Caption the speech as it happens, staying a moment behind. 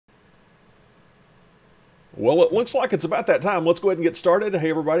Well, it looks like it's about that time. Let's go ahead and get started. Hey,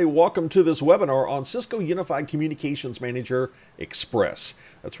 everybody, welcome to this webinar on Cisco Unified Communications Manager Express.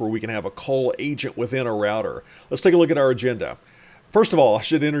 That's where we can have a call agent within a router. Let's take a look at our agenda. First of all, I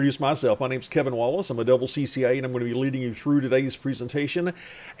should introduce myself. My name is Kevin Wallace. I'm a double CCA, and I'm going to be leading you through today's presentation.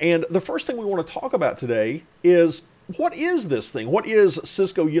 And the first thing we want to talk about today is, what is this thing? What is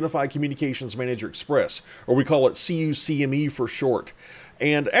Cisco Unified Communications Manager Express? Or we call it CUCME for short.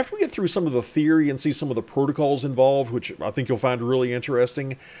 And after we get through some of the theory and see some of the protocols involved, which I think you'll find really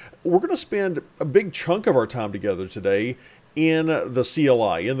interesting, we're going to spend a big chunk of our time together today in the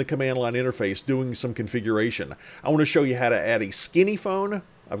CLI, in the command line interface, doing some configuration. I want to show you how to add a skinny phone.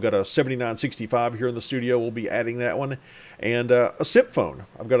 I've got a 7965 here in the studio. We'll be adding that one. And a SIP phone.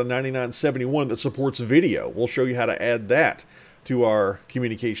 I've got a 9971 that supports video. We'll show you how to add that to our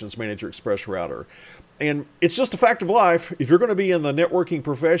Communications Manager Express router. And it's just a fact of life. If you're going to be in the networking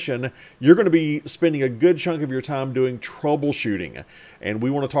profession, you're going to be spending a good chunk of your time doing troubleshooting. And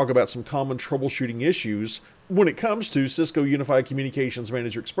we want to talk about some common troubleshooting issues when it comes to Cisco Unified Communications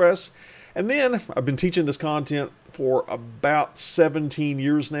Manager Express. And then I've been teaching this content for about 17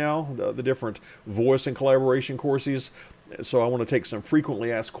 years now, the different voice and collaboration courses. So I want to take some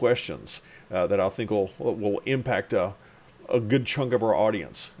frequently asked questions that I think will impact a good chunk of our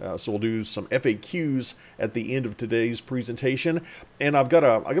audience. So we'll do some FAQs at the end of today's presentation. And I got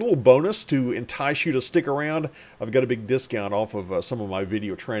a little bonus to entice you to stick around. I've got a big discount off of some of my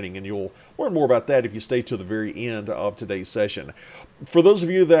video training, and you'll learn more about that if you stay to the very end of today's session. For those of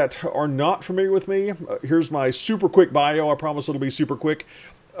you that are not familiar with me, here's my super quick bio. I promise it'll be super quick.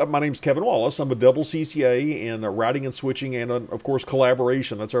 My name's Kevin Wallace. I'm a double CCA in routing and switching and, of course,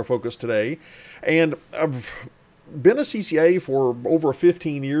 collaboration. That's our focus today. And I've been a CCA for over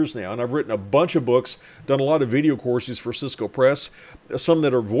 15 years now, and I've written a bunch of books, done a lot of video courses for Cisco Press, some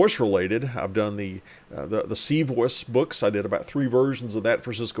that are voice related. I've done the C-Voice books. I did about 3 versions of that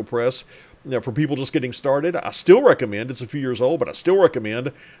for Cisco Press. Now, for people just getting started, I still recommend, it's a few years old, but I still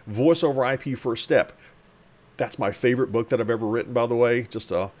recommend Voice over IP First Step. That's my favorite book that I've ever written, by the way.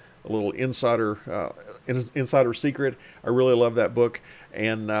 Just a little insider secret. I really love that book.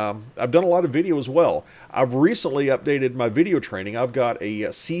 And I've done a lot of video as well. I've recently updated my video training. I've got a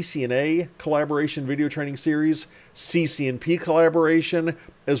CCNA collaboration video training series, CCNP collaboration,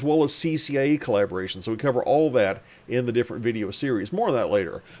 as well as CCIE collaboration. So we cover all that in the different video series. More on that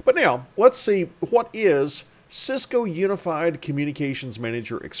later. But now, let's see, what is Cisco Unified Communications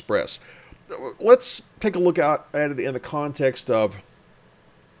Manager Express? Let's take a look at it in the context of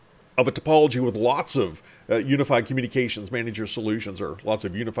a topology with lots of unified communications manager solutions, or lots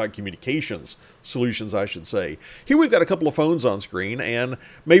of unified communications solutions, I should say. Here we've got a couple of phones on screen, and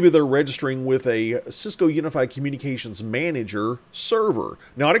maybe they're registering with a Cisco Unified Communications Manager server.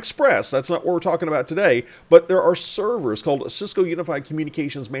 Not Express, that's not what we're talking about today, but there are servers called Cisco Unified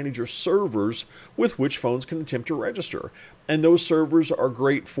Communications Manager servers with which phones can attempt to register. And those servers are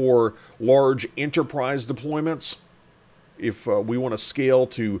great for large enterprise deployments. If we want to scale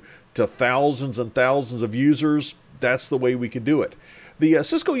to thousands and thousands of users, that's the way we could do it. The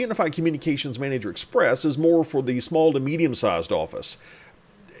Cisco Unified Communications Manager Express is more for the small to medium-sized office.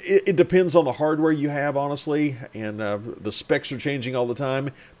 It depends on the hardware you have, honestly, and the specs are changing all the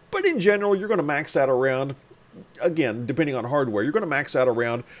time. But in general, you're going to max out around, again, depending on hardware, you're going to max out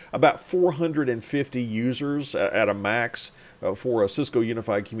around about 450 users at a max for a Cisco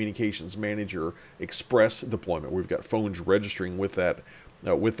Unified Communications Manager Express deployment. We've got phones registering with that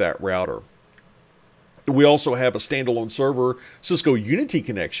router. We also have a standalone server, Cisco Unity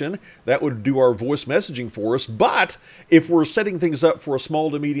connection, that would do our voice messaging for us. But if we're setting things up for a small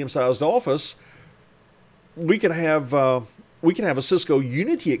to medium-sized office, we can have a Cisco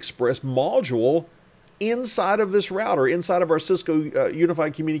Unity Express module inside of this router, inside of our Cisco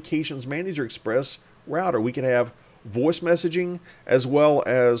Unified Communications Manager Express router. We can have voice messaging as well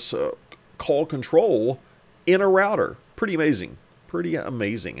as call control in a router. Pretty amazing. Pretty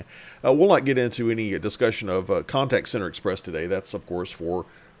amazing. We'll not get into any discussion of Contact Center Express today. That's, of course, for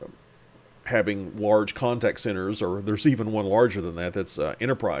having large contact centers, or there's even one larger than that, that's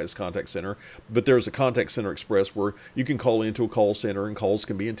Enterprise Contact Center. But there's a Contact Center Express where you can call into a call center and calls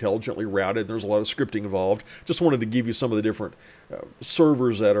can be intelligently routed. There's a lot of scripting involved. Just wanted to give you some of the different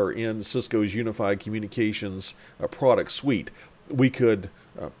servers that are in Cisco's Unified Communications product suite. We could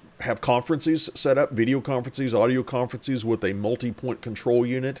have conferences set up, video conferences, audio conferences with a multi-point control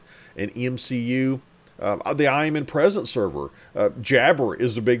unit, an MCU. The IM and Present server. Jabber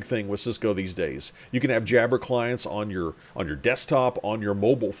is a big thing with Cisco these days. You can have Jabber clients on your desktop, on your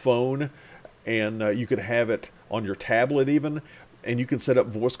mobile phone, and you could have it on your tablet even. and you can set up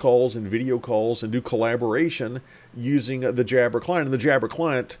voice calls and video calls and do collaboration using the Jabber client. And the Jabber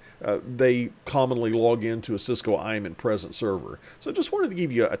client, they commonly log into a Cisco IM and present server. So I just wanted to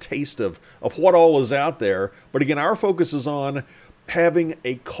give you a taste of what all is out there. But again, our focus is on having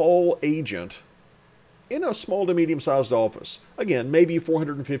a call agent in a small to medium-sized office. Again, maybe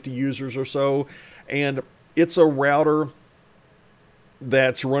 450 users or so, and it's a router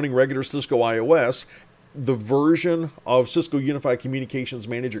that's running regular Cisco iOS. The version of Cisco Unified Communications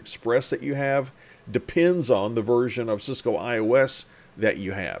Manager Express that you have depends on the version of Cisco iOS that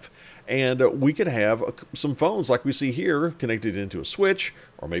you have. And we could have some phones like we see here connected into a switch,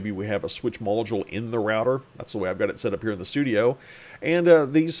 or maybe we have a switch module in the router. That's the way I've got it set up here in the studio.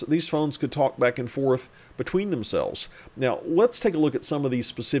 And these phones could talk back and forth between themselves. Now, let's take a look at some of these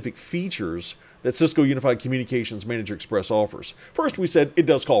specific features that Cisco Unified Communications Manager Express offers. First, we said it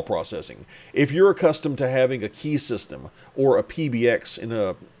does call processing. If you're accustomed to having a key system or a PBX in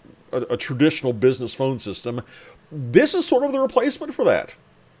a traditional business phone system, this is sort of the replacement for that.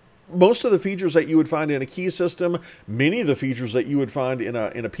 Most of the features that you would find in a key system, many of the features that you would find in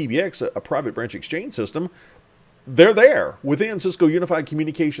a PBX, a private branch exchange system, they're there within Cisco Unified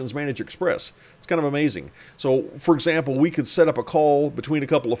Communications Manager Express. It's kind of amazing. So, for example, we could set up a call between a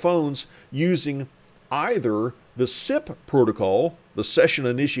couple of phones using either the SIP protocol, the Session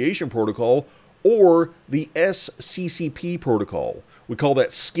Initiation Protocol, or the SCCP protocol. We call that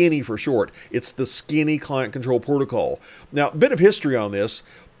SCCP for short. It's the SCCP Client Control Protocol. Now, a bit of history on this.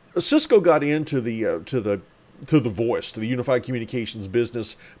 Cisco got into the voice, to the unified communications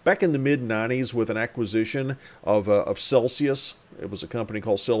business back in the mid-90s with an acquisition of Celsius. It was a company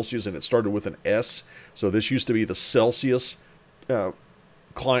called Celsius, and it started with an S. So this used to be the Celsius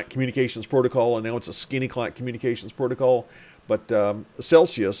Client Communications Protocol, and now it's a SCCP Client Communications Protocol. But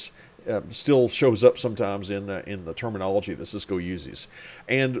Celsius still shows up sometimes in the terminology that Cisco uses.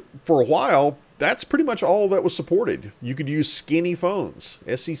 And for a while, that's pretty much all that was supported. You could use SCCP phones,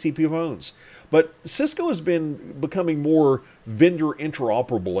 SCCP phones. But Cisco has been becoming more vendor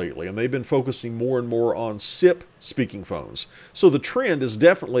interoperable lately, and they've been focusing more and more on SIP speaking phones. So the trend is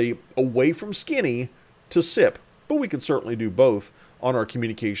definitely away from SCCP to SIP, but we can certainly do both on our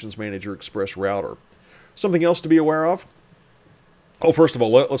Communications Manager Express router. Something else to be aware of? Oh, first of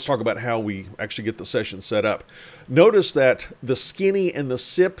all, let's talk about how we actually get the session set up. Notice that the SCCP and the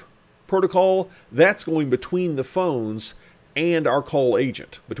SIP protocol, that's going between the phones and our call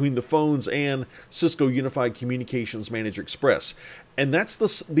agent, between the phones and Cisco Unified Communications Manager Express. And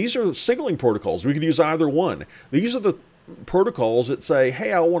these are signaling protocols. We could use either one. These are the protocols that say,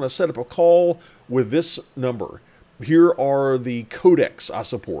 hey, I want to set up a call with this number. Here are the codecs I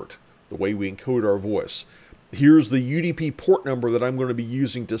support, the way we encode our voice. Here's the UDP port number that I'm going to be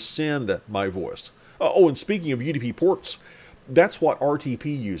using to send my voice. Oh, and speaking of UDP ports, that's what RTP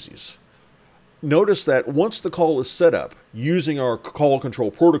uses. Notice that once the call is set up using our call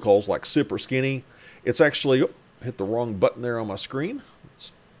control protocols like SIP or SCCP, it's actually, hit the wrong button there on my screen.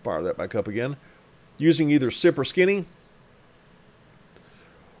 Let's fire that back up again. Using either SIP or SCCP,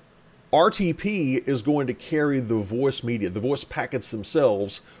 RTP is going to carry the voice media. The voice packets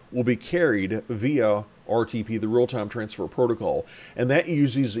themselves will be carried via RTP, the real-time transfer protocol, and that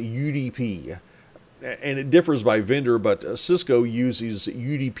uses UDP. And it differs by vendor, but Cisco uses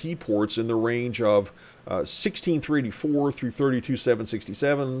UDP ports in the range of 16384 through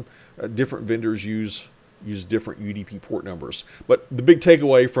 32767. Different vendors use different UDP port numbers. But the big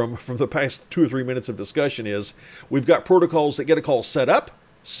takeaway from the past 2 or 3 minutes of discussion is we've got protocols that get a call set up,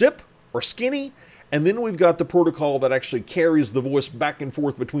 SIP or SCCP, and then we've got the protocol that actually carries the voice back and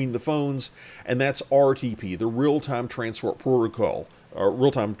forth between the phones, and that's RTP, the real-time transport protocol.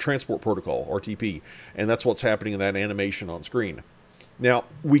 Real-time transport protocol, RTP, and that's what's happening in that animation on screen. Now,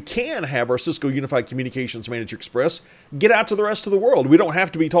 we can have our Cisco Unified Communications Manager Express get out to the rest of the world. We don't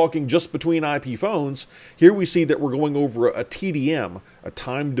have to be talking just between IP phones. Here we see that we're going over a TDM, a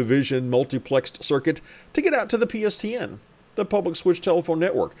time division multiplexed circuit, to get out to the PSTN, the Public Switch Telephone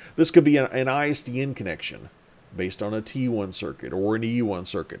Network. This could be an ISDN connection based on a T1 circuit or an E1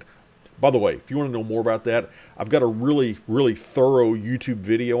 circuit. By the way, if you want to know more about that, I've got a really, really thorough YouTube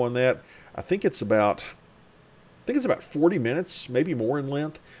video on that. I think it's about 40 minutes, maybe more in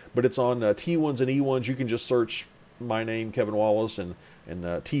length, but it's on T1s and E1s. You can just search my name, Kevin Wallace, and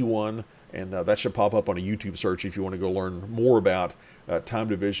T1, and that should pop up on a YouTube search if you want to go learn more about time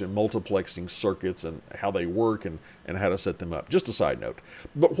division, multiplexing circuits, and how they work and how to set them up. Just a side note.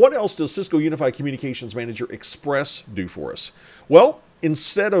 But what else does Cisco Unified Communications Manager Express do for us? Well,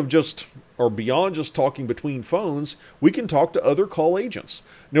 instead of just, or beyond just talking between phones, we can talk to other call agents.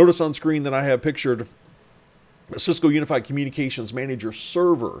 Notice on screen that I have pictured Cisco Unified Communications Manager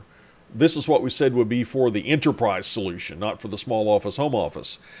Server. This is what we said would be for the enterprise solution, not for the small office, home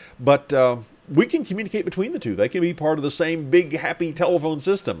office. But we can communicate between the two. They can be part of the same big, happy telephone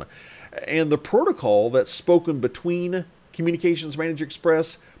system. And the protocol that's spoken between Communications Manager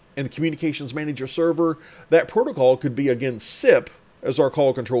Express and the Communications Manager Server, that protocol could be, again, SIP as our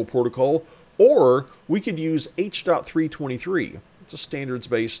call control protocol, or we could use H.323. It's a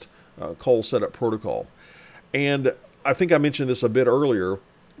standards-based call setup protocol. And I think I mentioned this a bit earlier.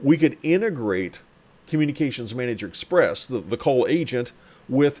 We could integrate Communications Manager Express, the call agent,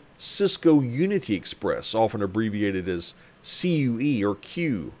 with Cisco Unity Express, often abbreviated as CUE or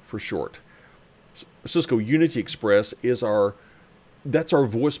Q for short. Cisco Unity Express is that's our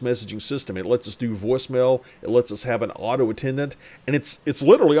voice messaging system. It lets us do voicemail. It lets us have an auto attendant, and it's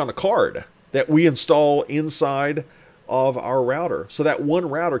literally on a card that we install inside of our router. So that one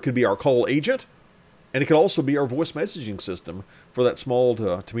router could be our call agent, and it could also be our voice messaging system for that small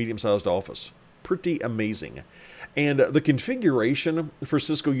to medium-sized office. Pretty amazing. And the configuration for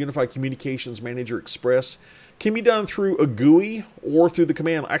Cisco Unified Communications Manager Express can be done through a GUI or through the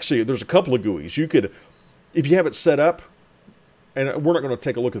command. Actually, there's a couple of GUIs. You could, if you have it set up, and we're not going to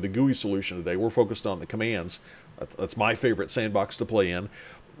take a look at the GUI solution today. We're focused on the commands. That's my favorite sandbox to play in.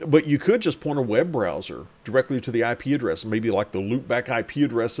 But you could just point a web browser directly to the IP address, maybe like the loopback IP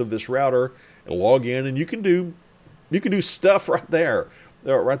address of this router, and log in, and you can do stuff right there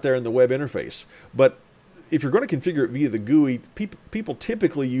in the web interface. But if you're going to configure it via the GUI, people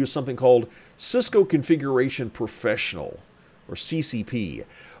typically use something called Cisco Configuration Professional, or CCP.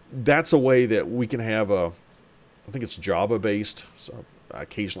 That's a way that we can have I think it's Java-based, so I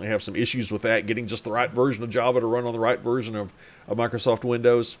occasionally have some issues with that, getting just the right version of Java to run on the right version of Microsoft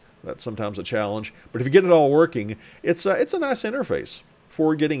Windows. That's sometimes a challenge. But if you get it all working, it's a nice interface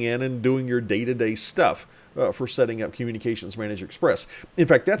for getting in and doing your day-to-day stuff for setting up Communications Manager Express. In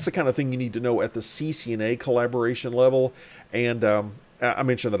fact, that's the kind of thing you need to know at the CCNA collaboration level. And I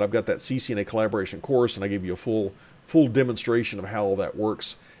mentioned that I've got that CCNA collaboration course, and I gave you a full demonstration of how all that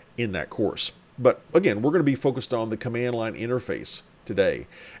works in that course. But again, we're going to be focused on the command line interface today.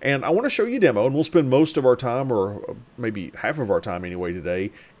 And I want to show you a demo, and we'll spend most of our time, or maybe half of our time anyway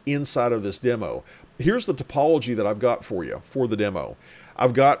today, inside of this demo. Here's the topology that I've got for you for the demo.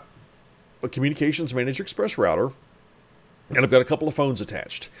 I've got a Communications Manager Express router, and I've got a couple of phones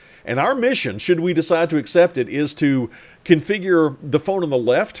attached. And our mission, should we decide to accept it, is to configure the phone on the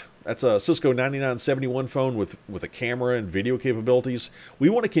left. That's a Cisco 9971 phone with a camera and video capabilities. We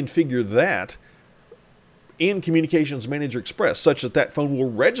want to configure that in Communications Manager Express such that that phone will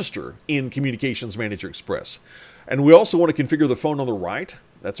register in Communications Manager Express. And we also want to configure the phone on the right.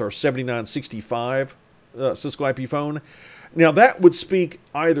 That's our 7965 Cisco IP phone. Now that would speak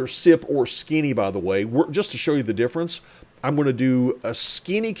either SIP or skinny, by the way. Just to show you the difference, I'm going to do a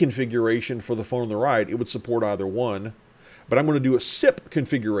skinny configuration for the phone on the right. It would support either one. But I'm going to do a SIP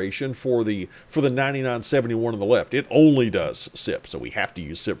configuration for the 9971 on the left. It only does SIP, so we have to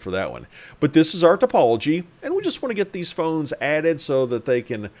use SIP for that one. But this is our topology, and we just want to get these phones added so that they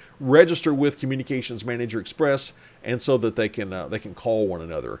can register with Communications Manager Express, and so that they can call one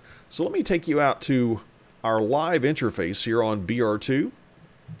another. So let me take you out to our live interface here on BR2.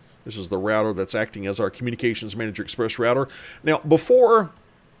 This is the router that's acting as our Communications Manager Express router. Now, before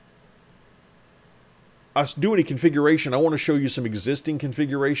us do any configuration, I want to show you some existing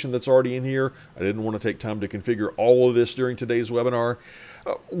configuration that's already in here. I didn't want to take time to configure all of this during today's webinar.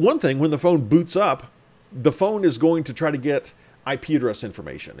 One thing, when the phone boots up, the phone is going to try to get IP address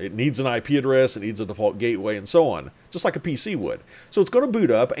information. It needs an IP address, it needs a default gateway, and so on, just like a PC would. So it's going to boot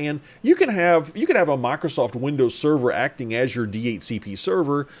up, and you can have a Microsoft Windows server acting as your DHCP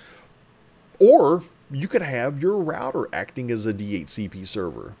server, or you could have your router acting as a DHCP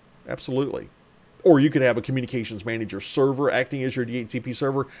server. Absolutely. Or you could have a Communications Manager server acting as your DHCP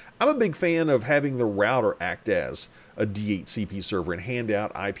server. I'm a big fan of having the router act as a DHCP server and hand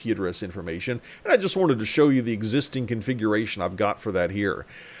out IP address information. And I just wanted to show you the existing configuration I've got for that here.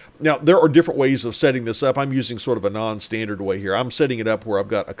 Now, there are different ways of setting this up. I'm using sort of a non-standard way here. I'm setting it up where I've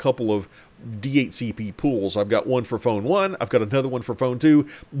got a couple of DHCP pools. I've got one for phone 1. I've got another one for phone 2.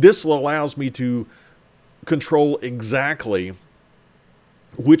 This allows me to control exactly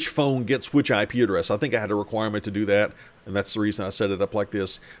which phone gets which IP address. I think I had a requirement to do that, and that's the reason I set it up like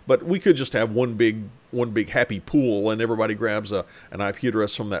this. But we could just have one big happy pool, and everybody grabs an IP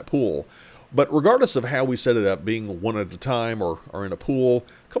address from that pool. But regardless of how we set it up, being one at a time or in a pool,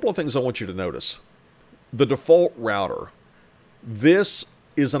 a couple of things I want you to notice. The default router. This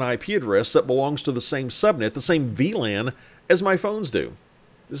is an IP address that belongs to the same subnet, the same VLAN as my phones do.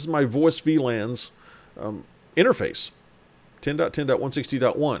 This is my voice VLANs interface,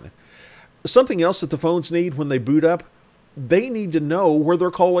 10.10.160.1. Something else that the phones need when they boot up, they need to know where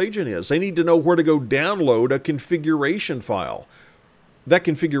their call agent is. They need to know where to go download a configuration file. That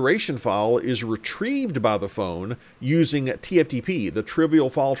configuration file is retrieved by the phone using TFTP, the Trivial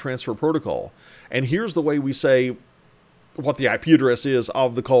File Transfer Protocol. And here's the way we say what the IP address is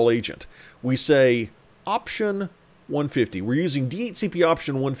of the call agent. We say option 150. We're using DHCP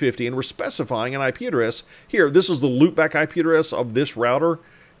option 150, and we're specifying an IP address. Here, this is the loopback IP address of this router.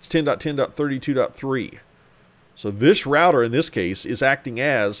 It's 10.10.32.3. So this router, in this case, is acting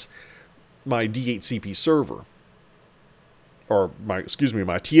as my DHCP server. Or my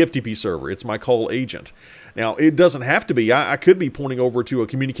TFTP server. It's my call agent. Now, it doesn't have to be. I could be pointing over to a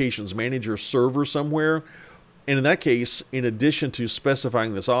communications manager server somewhere. And in that case, in addition to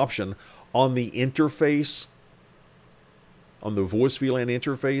specifying this option, on the interface, on the voice VLAN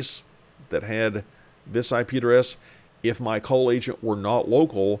interface that had this IP address, if my call agent were not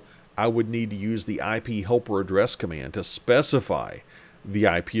local, I would need to use the IP helper address command to specify the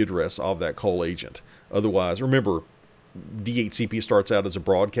IP address of that call agent. Otherwise, remember, DHCP starts out as a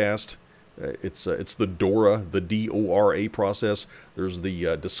broadcast. It's the DORA, the DORA process. There's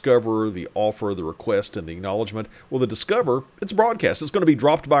the discover, the offer, the request, and the acknowledgement. Well, the discover, it's broadcast. It's going to be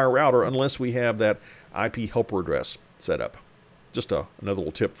dropped by a router unless we have that IP helper address set up. Just another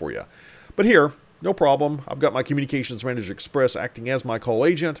little tip for you. But here, no problem. I've got my Communications Manager Express acting as my call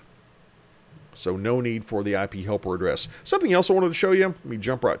agent. So no need for the IP helper address. Something else I wanted to show you. Let me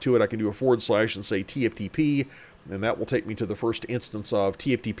jump right to it. I can do a / and say TFTP. And that will take me to the first instance of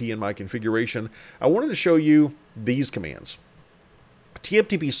TFTP in my configuration. I wanted to show you these commands.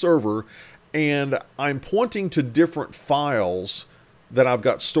 TFTP server, and I'm pointing to different files that I've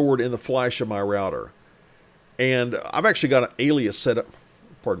got stored in the flash of my router. And I've actually got an alias set up.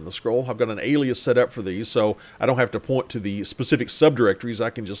 Pardon the scroll. I've got an alias set up for these, so I don't have to point to the specific subdirectories. I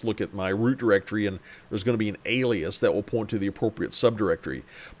can just look at my root directory, and there's going to be an alias that will point to the appropriate subdirectory.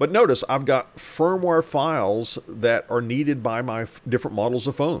 But notice I've got firmware files that are needed by my different models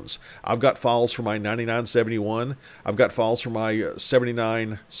of phones. I've got files for my 9971. I've got files for my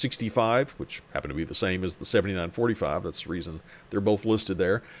 7965, which happen to be the same as the 7945. That's the reason they're both listed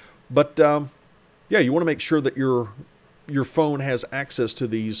there. But yeah, you want to make sure that your phone has access to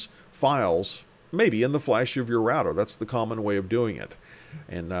these files, maybe in the flash of your router. That's the common way of doing it.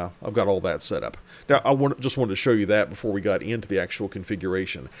 And I've got all that set up. Now, just wanted to show you that before we got into the actual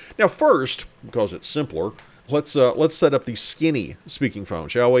configuration. Now, first, because it's simpler, let's set up the skinny speaking phone,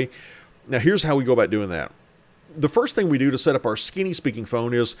 shall we? Now, here's how we go about doing that. The first thing we do to set up our skinny speaking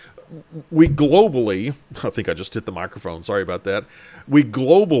phone is we globally, I think I just hit the microphone, sorry about that. We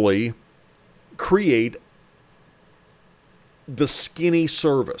globally create the skinny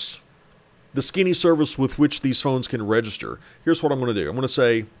service with which these phones can register. Here's what I'm going to do. I'm going to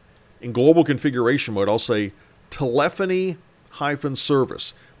say, in global configuration mode, I'll say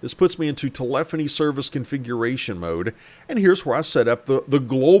telephony-service. This puts me into telephony service configuration mode, and here's where I set up the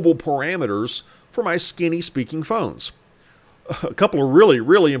global parameters for my skinny speaking phones. A couple of really,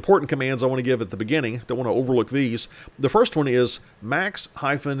 really important commands I want to give at the beginning. Don't want to overlook these. The first one is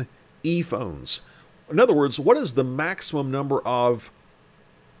max-e phones. In other words, what is the maximum number of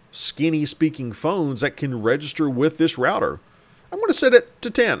skinny speaking phones that can register with this router? I'm going to set it to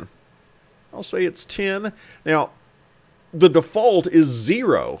 10. I'll say it's 10. Now, the default is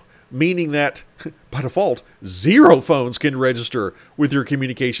 0, meaning that by default, 0 phones can register with your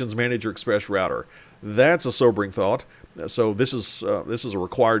Communications Manager Express router. That's a sobering thought. So this is a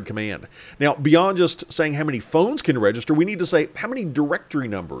required command. Now, beyond just saying how many phones can register, we need to say how many directory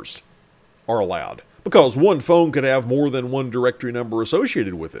numbers are allowed. Because one phone could have more than one directory number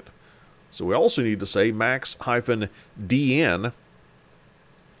associated with it. So we also need to say max-dn.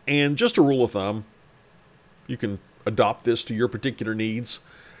 And just a rule of thumb, you can adopt this to your particular needs.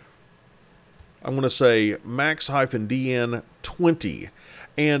 I'm going to say max-dn 20.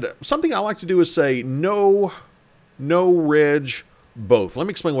 And something I like to do is say no reg both. Let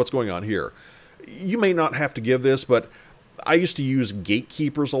me explain what's going on here. You may not have to give this, but I used to use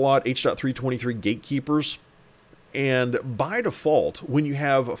gatekeepers a lot, H.323 gatekeepers. And by default, when you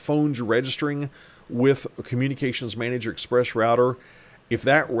have phones registering with a Communications Manager Express router, if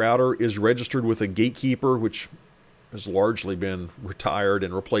that router is registered with a gatekeeper, which has largely been retired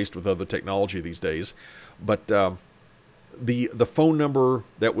and replaced with other technology these days, but the phone number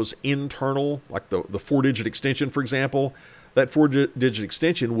that was internal, like the 4-digit extension, for example, that 4-digit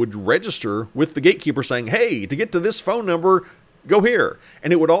extension would register with the gatekeeper saying, hey, to get to this phone number, go here.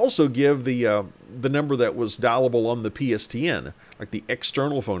 And it would also give the number that was dialable on the PSTN, like the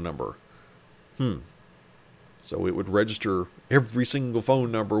external phone number. So it would register every single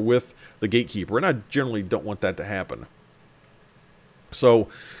phone number with the gatekeeper, and I generally don't want that to happen. So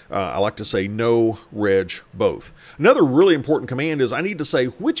I like to say no, reg, both. Another really important command is I need to say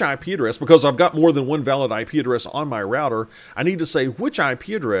which IP address, because I've got more than one valid IP address on my router, I need to say which IP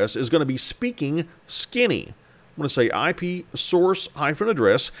address is going to be speaking skinny. I'm going to say IP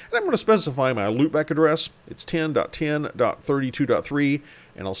source-address, and I'm going to specify my loopback address. It's 10.10.32.3,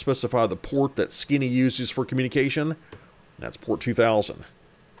 and I'll specify the port that Skinny uses for communication. That's port 2000.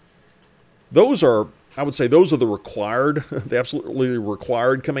 Those are, I would say, those are the required, the absolutely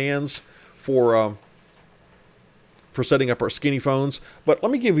required commands for setting up our Skinny phones. But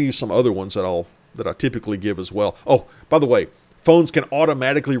let me give you some other ones that I typically give as well. Oh, by the way, phones can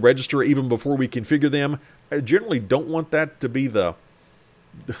automatically register even before we configure them. I generally don't want that to be the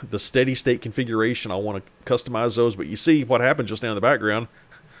steady state configuration. I want to customize those, but you see what happened just down in the background.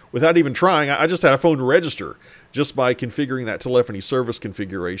 Without even trying, I just had a phone register just by configuring that telephony service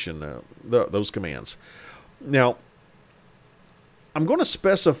configuration, those commands. Now, I'm going to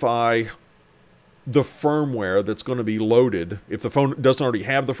specify the firmware that's going to be loaded. If the phone doesn't already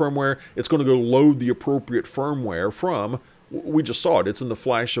have the firmware, it's going to go load the appropriate firmware from, we just saw it, it's in the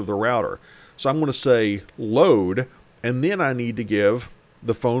flash of the router. So I'm going to say load, and then I need to give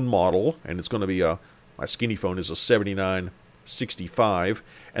the phone model, and it's going to be my Skinny phone is a 7965,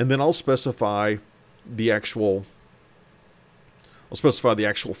 and then I'll specify the actual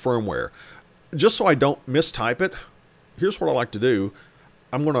firmware. Just so I don't mistype it, here's what I like to do.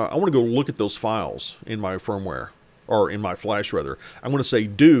 I want to go look at those files in my firmware, or in my flash rather. I'm going to say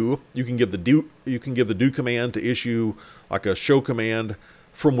do. You can give the do command to issue like a show command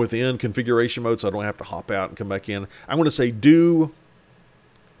from within configuration mode, so I don't have to hop out and come back in. I'm going to say do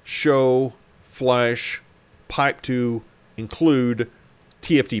show flash pipe to include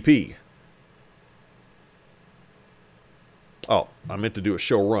TFTP. Oh, I meant to do a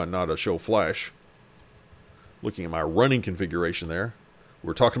show run, not a show flash. Looking at my running configuration there.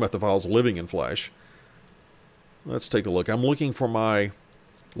 We're talking about the files living in flash. Let's take a look. I'm looking for my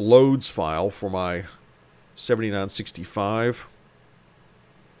loads file for my 7965.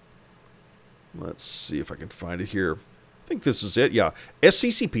 Let's see if I can find it here. I think this is it. Yeah,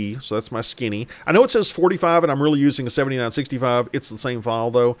 SCCP, so that's my Skinny. I know it says 45, and I'm really using a 7965. It's the same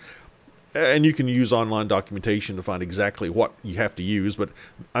file, though. And you can use online documentation to find exactly what you have to use, but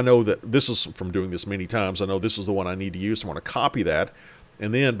I know that this is, from doing this many times, I know this is the one I need to use, so I want to copy that.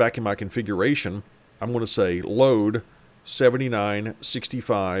 And then back in my configuration, I'm going to say load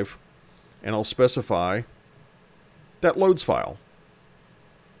 7965, and I'll specify that loads file.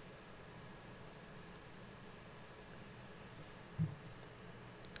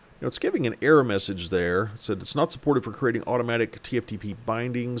 Now it's giving an error message there. It said it's not supported for creating automatic TFTP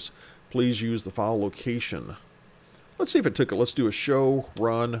bindings. Please use the file location. Let's see if it took it. Let's do a show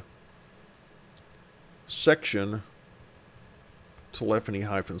run section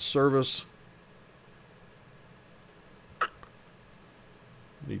telephony-service.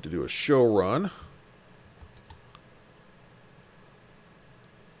 Need to do a show run.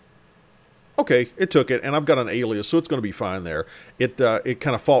 Okay, it took it, and I've got an alias, so it's going to be fine there. It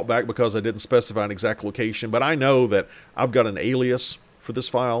kind of fought back because I didn't specify an exact location, but I know that I've got an alias for this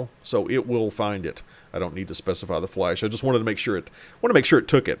file, so it will find it. I don't need to specify the flash. I just wanted to make sure it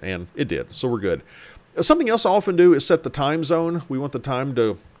took it, and it did, so we're good. Something else I often do is set the time zone. We want the time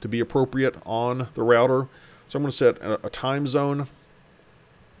to be appropriate on the router, so I'm going to set a time zone.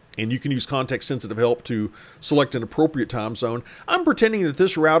 And you can use context-sensitive help to select an appropriate time zone. I'm pretending that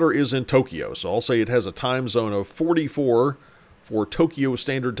this router is in Tokyo, so I'll say it has a time zone of 44 for Tokyo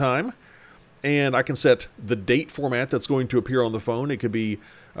Standard Time. And I can set the date format that's going to appear on the phone. It could be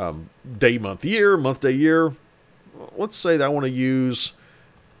day, month, year, month, day, year. Let's say that I want to use,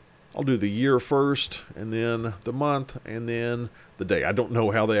 I'll do the year first, and then the month, and then the day. I don't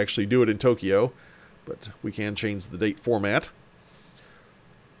know how they actually do it in Tokyo, but we can change the date format.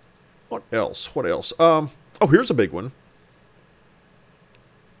 What else? What else? Oh, here's a big one.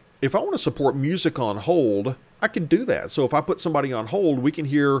 If I want to support music on hold, I can do that. So if I put somebody on hold, we can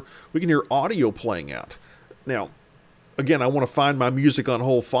hear audio playing out. Now, again, I want to find my music on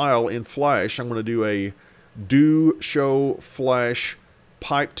hold file in Flash. I'm going to do a do show flash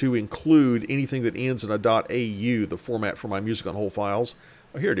pipe to include anything that ends in a .au, the format for my music on hold files.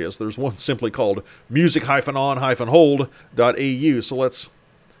 Oh, here it is. There's one simply called music-on-hold.au. So let's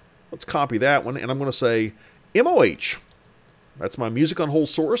copy that one, and I'm going to say MOH. That's my music on hold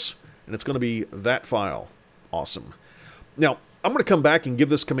source, and it's going to be that file. Awesome. Now, I'm going to come back and give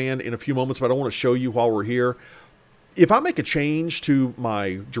this command in a few moments, but I want to show you while we're here. If I make a change to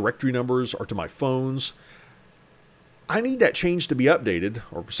my directory numbers or to my phones, I need that change to be updated,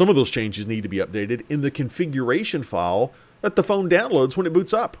 or some of those changes need to be updated in the configuration file that the phone downloads when it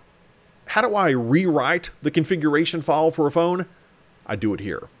boots up. How do I rewrite the configuration file for a phone? I do it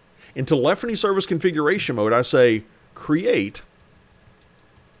here. In telephony service configuration mode, I say create,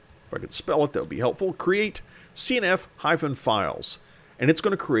 if I could spell it, that would be helpful, create CNF-files. And it's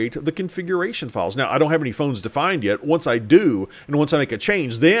going to create the configuration files. Now, I don't have any phones defined yet. Once I do, and once I make a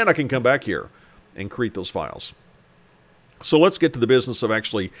change, then I can come back here and create those files. So let's get to the business of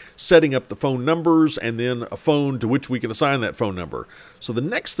actually setting up the phone numbers and then a phone to which we can assign that phone number. So the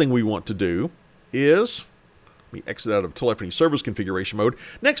next thing we want to do is, let me exit out of telephony service configuration mode.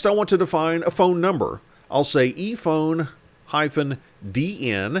 Next, I want to define a phone number. I'll say ephone-dn,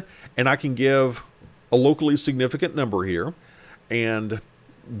 and I can give a locally significant number here. And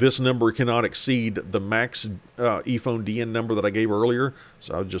this number cannot exceed the max ephone-dn number that I gave earlier.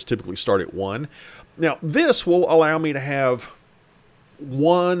 So I'll just typically start at 1. Now, this will allow me to have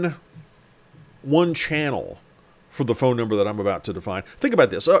one channel for the phone number that I'm about to define. Think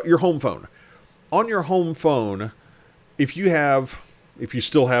about this, your home phone. On your home phone, if you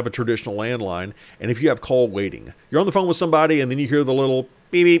still have a traditional landline, and if you have call waiting, you're on the phone with somebody and then you hear the little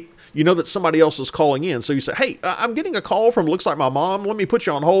beep beep, you know that somebody else is calling in. So you say, hey, I'm getting a call from, looks like my mom. Let me put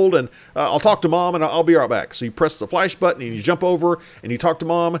you on hold and I'll talk to mom and I'll be right back. So you press the flash button and you jump over and you talk to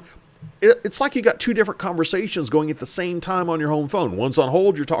mom. It's like you got two different conversations going at the same time on your home phone. One's on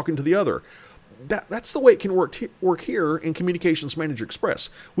hold, you're talking to the other. That's the way it can work here in Communications Manager Express.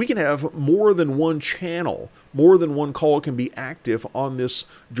 We can have more than one channel, more than one call can be active on this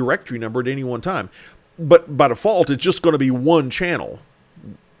directory number at any one time. But by default, it's just going to be one channel.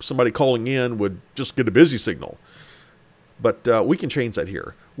 Somebody calling in would just get a busy signal. But we can change that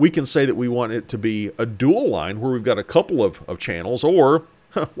here. We can say that we want it to be a dual line where we've got a couple of channels, or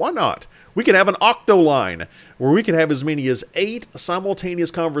why not? We can have an octo line where we can have as many as 8 simultaneous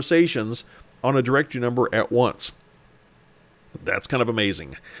conversations on a directory number at once. That's kind of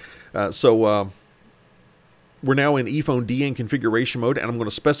amazing. So we're now in ephone-dn configuration mode, and I'm going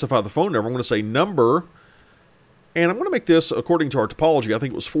to specify the phone number. I'm going to say number, and I'm going to make this, according to our topology, I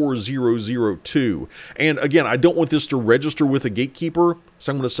think it was 4002. And again, I don't want this to register with a gatekeeper,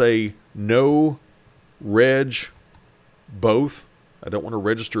 so I'm going to say no reg both. I don't want to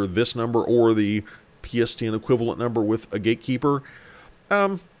register this number or the PSTN equivalent number with a gatekeeper.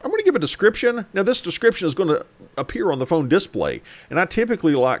 I'm going to give a description. Now, this description is going to appear on the phone display, and I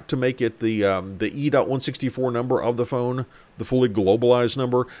typically like to make it the E.164 number of the phone, the fully globalized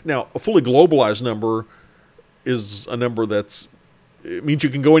number. Now, a fully globalized number is a number it means you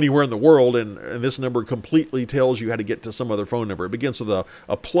can go anywhere in the world, and this number completely tells you how to get to some other phone number. It begins with a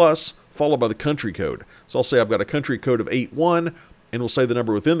plus followed by the country code. So I'll say I've got a country code of 81, and we'll say the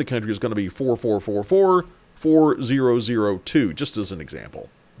number within the country is going to be 4444-4002, just as an example.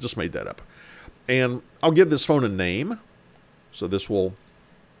 Just made that up. And I'll give this phone a name. So this can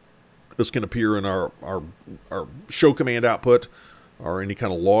appear in our show command output or any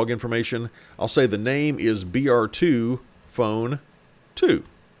kind of log information. I'll say the name is BR2 phone 2.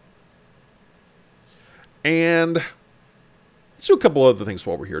 And let's do a couple other things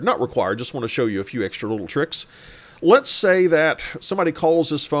while we're here. Not required, just want to show you a few extra little tricks. Let's say that somebody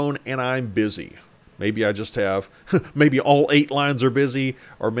calls this phone and I'm busy. Maybe I just have, maybe all 8 lines are busy,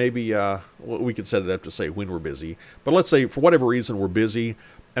 or maybe we could set it up to say when we're busy. But let's say for whatever reason we're busy,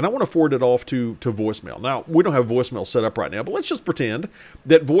 and I want to forward it off to voicemail. Now, we don't have voicemail set up right now, but let's just pretend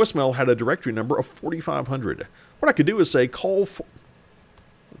that voicemail had a directory number of 4500. What I could do is say let's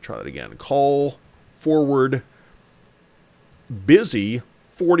try that again, call forward busy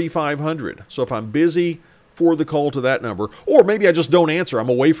 4500. So if I'm busy, forward the call to that number, or maybe I just don't answer. I'm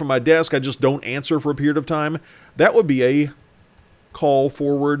away from my desk, I just don't answer for a period of time. That would be a call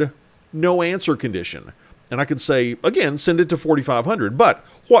forward no answer condition. And I could say, again, send it to 4500. But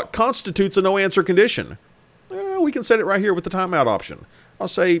what constitutes a no answer condition? We can set it right here with the timeout option. I'll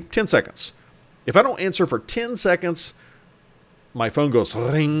say 10 seconds. If I don't answer for 10 seconds, my phone goes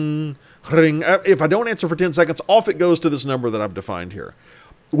ring, ring. If I don't answer for 10 seconds, off it goes to this number that I've defined here.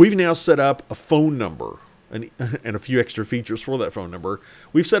 We've now set up a phone number and a few extra features for that phone number.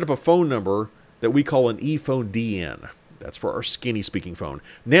 We've set up a phone number that we call an ephone-dn. That's for our skinny speaking phone.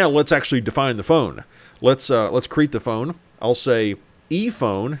 Now let's actually define the phone. Let's create the phone. I'll say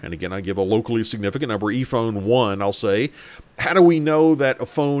ephone, and again I give a locally significant number, ephone1. I'll say, how do we know that a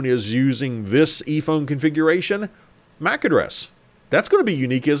phone is using this ephone configuration? MAC address. That's going to be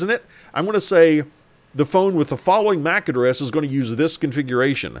unique, isn't it? I'm going to say the phone with the following MAC address is going to use this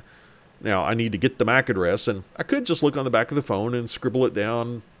configuration. Now, I need to get the MAC address, and I could just look on the back of the phone and scribble it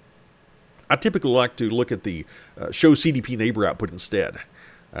down. I typically like to look at the show CDP neighbor output instead.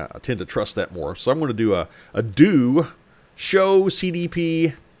 I tend to trust that more. So I'm going to do a do show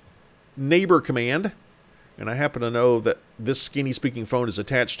CDP neighbor command. And I happen to know that this skinny speaking phone is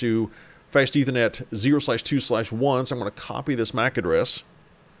attached to Fast Ethernet 0/2/1. So I'm going to copy this MAC address.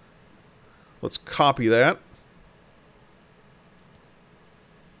 Let's copy that.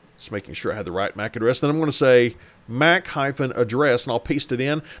 Just making sure I had the right MAC address. Then I'm going to say MAC-address, and I'll paste it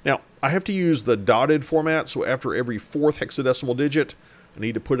in. Now, I have to use the dotted format, so after every fourth hexadecimal digit, I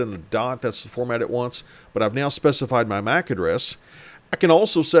need to put in a dot. That's the format it wants. But I've now specified my MAC address. I can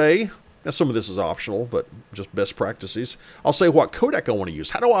also say, now some of this is optional, but just best practices. I'll say what codec I want to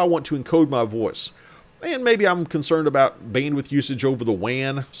use. How do I want to encode my voice? And maybe I'm concerned about bandwidth usage over the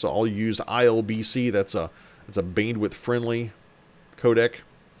WAN, so I'll use ILBC. That's a bandwidth-friendly codec.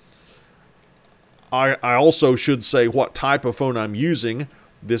 I also should say what type of phone I'm using.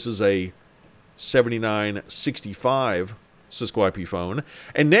 This is a 7965 Cisco IP phone.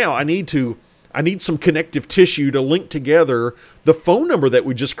 And now I need some connective tissue to link together the phone number that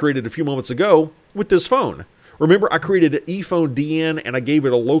we just created a few moments ago with this phone. Remember, I created an ePhone DN and I gave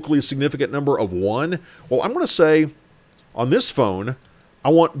it a locally significant number of 1. Well, I'm going to say on this phone, I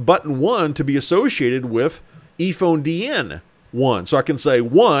want button 1 to be associated with ePhone DN 1. So I can say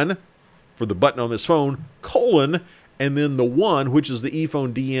 1 for the button on this phone, colon, and then the 1, which is the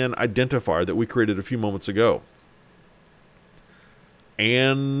ePhone DN identifier that we created a few moments ago.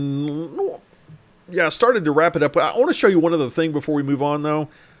 And yeah, I started to wrap it up. I want to show you one other thing before we move on, though.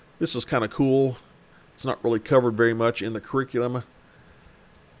 This is kind of cool. It's not really covered very much in the curriculum.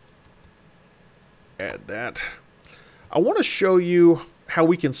 Add that. I want to show you how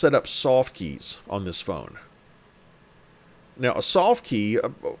we can set up soft keys on this phone. Now, a soft key,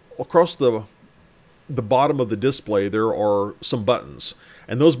 across the bottom of the display, there are some buttons.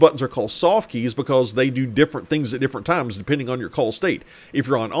 And those buttons are called soft keys because they do different things at different times depending on your call state. If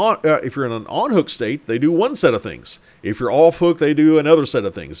you're in an on-hook state, they do one set of things. If you're off-hook, they do another set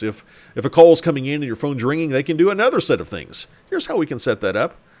of things. If a call is coming in and your phone's ringing, they can do another set of things. Here's how we can set that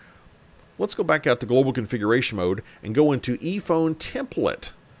up. Let's go back out to global configuration mode and go into ePhone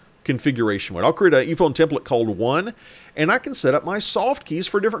template configuration mode. I'll create an ePhone template called 1, and I can set up my soft keys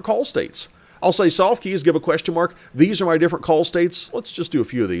for different call states. I'll say soft keys, give a question mark. These are my different call states. Let's just do a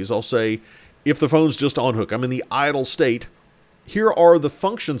few of these. I'll say if the phone's just on hook, I'm in the idle state. Here are the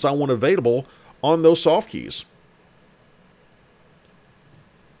functions I want available on those soft keys.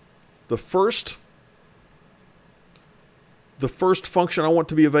 The first function I want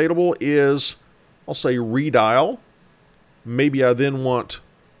to be available is, I'll say redial. Maybe I then want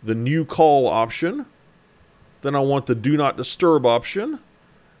the new call option. Then I want the do not disturb option.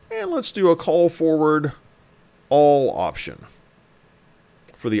 And let's do a call forward all option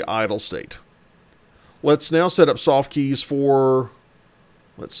for the idle state. Let's now set up soft keys for,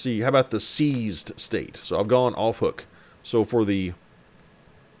 let's see, how about the seized state? So I've gone off hook. So for the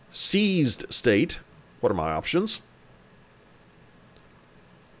seized state, what are my options?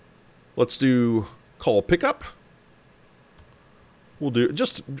 Let's do call pickup. We'll do,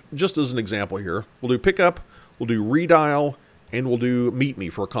 just as an example here, we'll do pickup, we'll do redial, and we'll do meet me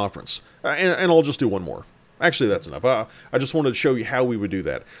for a conference. And I'll just do one more. Actually, that's enough. I just wanted to show you how we would do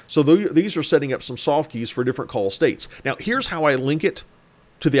that. So these are setting up some soft keys for different call states. Now, here's how I link it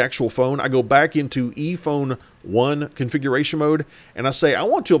to the actual phone. I go back into ePhone 1 configuration mode, and I say, I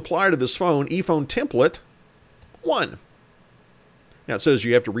want to apply to this phone ePhone template 1. Now, it says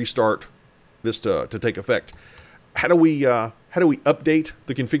you have to restart this to take effect. How do we update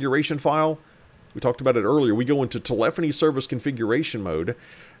the configuration file? We talked about it earlier. We go into telephony service configuration mode,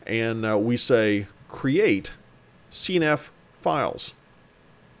 and we say create CNF files.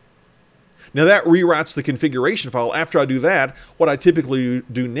 Now that rewrites the configuration file. After I do that, what I typically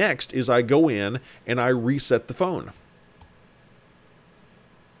do next is I go in and I reset the phone.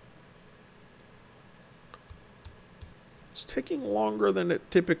 It's taking longer than it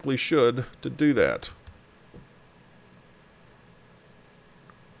typically should to do that.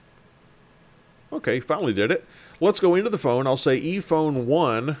 Okay, finally did it. Let's go into the phone. I'll say ePhone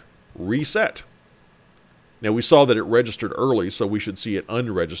 1 reset. Now we saw that it registered early, so we should see it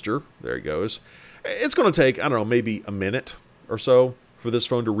unregister. There it goes. It's going to take, I don't know, maybe a minute or so for this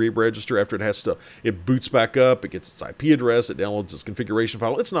phone to re-register after it boots back up, it gets its IP address, it downloads its configuration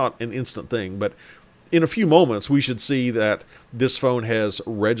file. It's not an instant thing, but in a few moments we should see that this phone has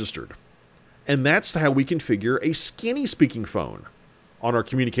registered. And that's how we configure a skinny speaking phone on our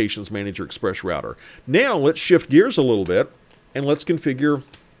Communications Manager Express router. Now let's shift gears a little bit and let's configure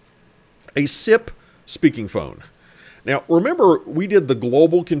a SIP speaking phone. Now, remember, we did the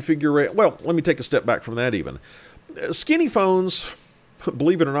global configuration. Well, let me take a step back from that even. Skinny phones,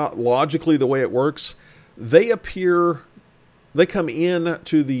 believe it or not, logically the way it works, they come in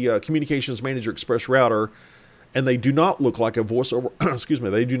to the Communications Manager Express router, and they do not look like a voice over, excuse me,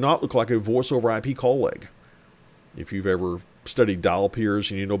 they do not look like a voice over IP call leg. If you've ever studied dial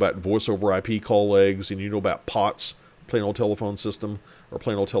peers and you know about voice over IP call legs and you know about POTS, plain old telephone system, or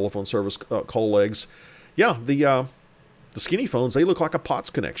plain old telephone service call legs, yeah, the skinny phones, they look like a POTS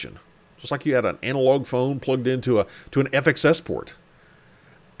connection. Just like you had an analog phone plugged into an FXS port.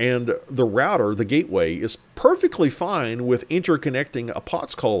 And the router, the gateway, is perfectly fine with interconnecting a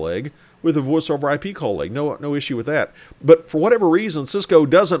POTS call leg with a voice over IP call leg. No issue with that. But for whatever reason, Cisco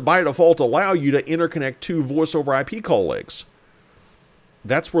doesn't by default allow you to interconnect two voice over IP call legs.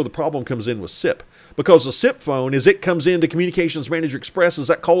 That's where the problem comes in with SIP. Because the SIP phone, as it comes into Communications Manager Express, as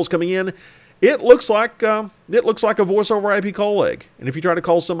that call is coming in, it looks like a voice over IP call leg. And if you try to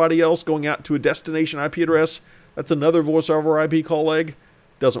call somebody else going out to a destination IP address, that's another voice over IP call leg.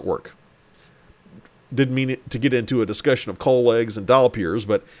 Doesn't work. Didn't mean it to get into a discussion of call legs and dial peers,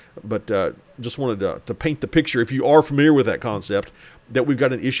 but just wanted to paint the picture, if you are familiar with that concept, that we've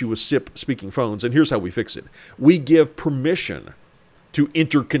got an issue with SIP speaking phones. And here's how we fix it. We give permission to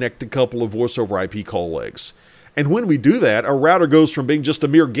interconnect a couple of voice over IP call legs. And when we do that, our router goes from being just a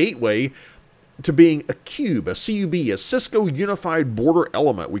mere gateway to being a cube, a CUB, a Cisco Unified Border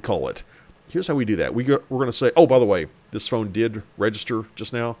Element, we call it. Here's how we do that. We're going to say, oh, by the way, this phone did register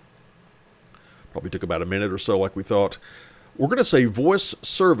just now. Probably took about a minute or so like we thought. We're going to say voice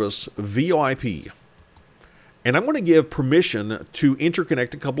service VoIP. And I'm going to give permission to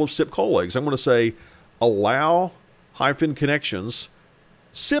interconnect a couple of SIP call legs. I'm going to say allow -connections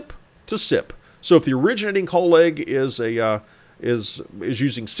SIP to SIP. So if the originating call leg is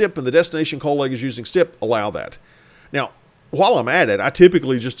using SIP and the destination call leg is using SIP, allow that. Now, while I'm at it, I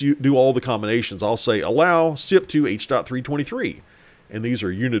typically just do all the combinations. I'll say allow SIP to H.323. And these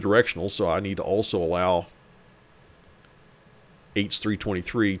are unidirectional, so I need to also allow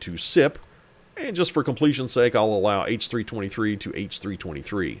H.323 to SIP. And just for completion's sake, I'll allow H.323 to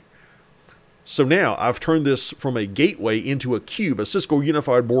H.323. So now I've turned this from a gateway into a cube, a Cisco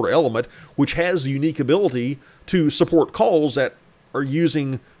Unified Border Element, which has the unique ability to support calls that are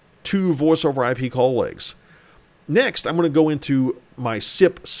using two voice over IP call legs. Next, I'm going to go into my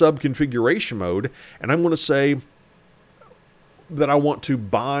SIP sub-configuration mode, and I'm going to say that I want to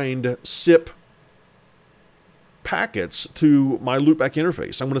bind SIP packets to my loopback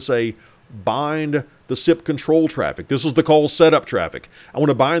interface. I'm going to say bind the SIP control traffic. This is the call setup traffic. I want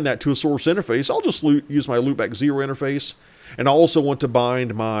to bind that to a source interface. I'll just use my loopback 0 interface. And I also want to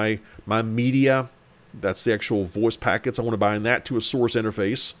bind my media. That's the actual voice packets. I want to bind that to a source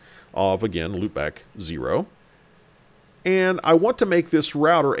interface of, again, loopback 0. And I want to make this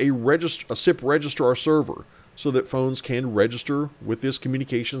router a SIP registrar server so that phones can register with this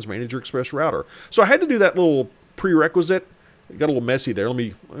Communications Manager Express router. So I had to do that little prerequisite. It got a little messy there. Let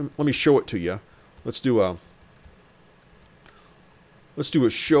me show it to you. Let's do a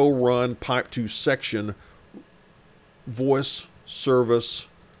show run pipe to section voice service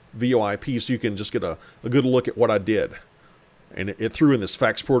VoIP so you can just get a good look at what I did. And it threw in this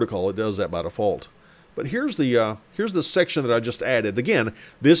fax protocol. It does that by default. But here's the section that I just added. Again,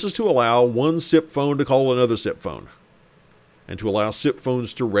 this is to allow one SIP phone to call another SIP phone, and to allow SIP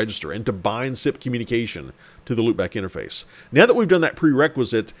phones to register and to bind SIP communication to the loopback interface. Now that we've done that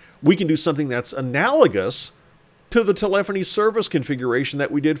prerequisite, we can do something that's analogous to the telephony service configuration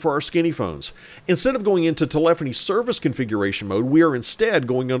that we did for our skinny phones. Instead of going into telephony service configuration mode, we are instead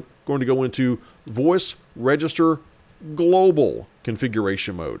going to go into voice register global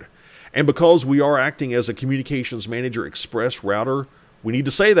configuration mode. And because we are acting as a Communications Manager Express router, we need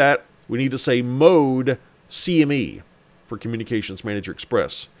to say that. We need to say mode CME for Communications Manager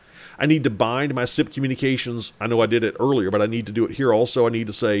Express. I need to bind my SIP communications. I know I did it earlier, but I need to do it here also. I need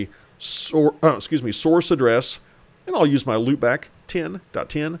to say source address, and I'll use my loopback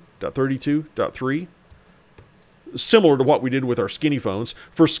 10.10.32.3. Similar to what we did with our skinny phones.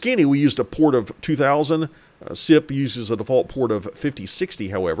 For skinny, we used a port of 2000. SIP uses a default port of 5060,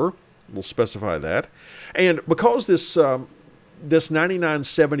 however. We'll specify that. And because this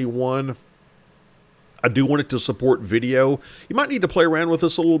 9971, I do want it to support video, you might need to play around with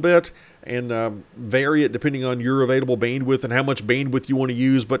this a little bit and vary it depending on your available bandwidth and how much bandwidth you want to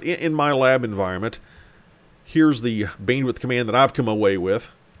use. But in my lab environment, here's the bandwidth command that I've come away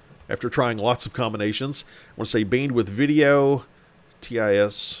with after trying lots of combinations. I want to say bandwidth video,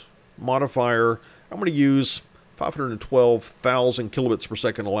 TIS modifier. I'm going to use 512,000 kilobits per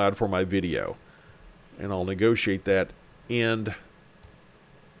second allowed for my video. and I'll negotiate that end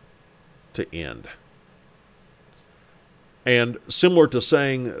to end. And similar to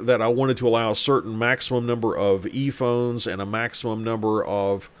saying that I wanted to allow a certain maximum number of ePhones and a maximum number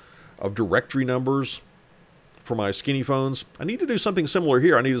of directory numbers for my skinny phones, I need to do something similar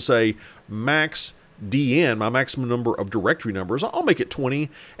here. I need to say max DN, my maximum number of directory numbers. I'll make it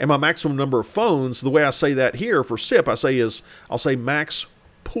 20, and my maximum number of phones, the way I say that here for SIP, I'll say max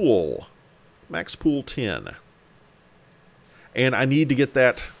pool 10. And I need to get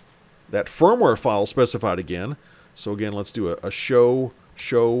that firmware file specified again. So again, let's do a show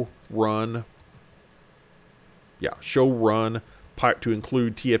run pipe to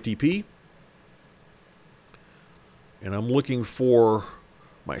include TFTP. And I'm looking for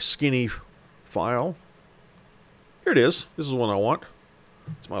my skinny file. Here it is. This is the one I want.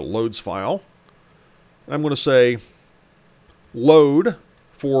 It's my loads file. And I'm going to say load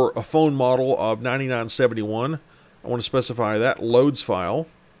for a phone model of 9971. I want to specify that loads file.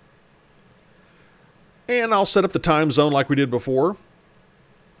 And I'll set up the time zone like we did before.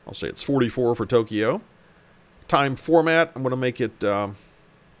 I'll say it's 44 for Tokyo. Time format, I'm going to make it, let's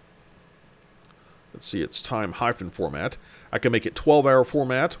see, it's time hyphen format. I can make it 12-hour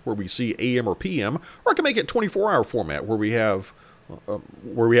format where we see AM or PM, or I can make it 24-hour format where we have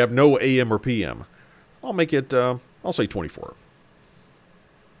no AM or PM. I'll make it, I'll say 24.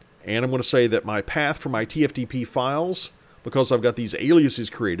 And I'm going to say that my path for my TFTP files, because I've got these aliases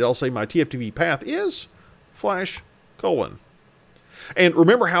created, I'll say my TFTP path is /:. And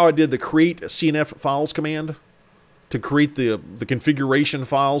remember how I did the create CNF files command to create the configuration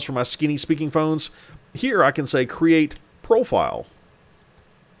files for my skinny speaking phones? Here I can say create profile.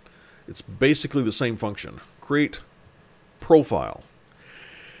 It's basically the same function. Create profile.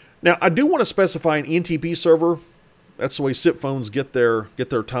 Now I do want to specify an NTP server. That's the way SIP phones get their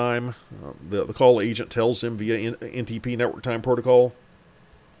time. The call agent tells them via NTP network time protocol.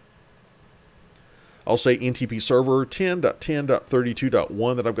 I'll say NTP server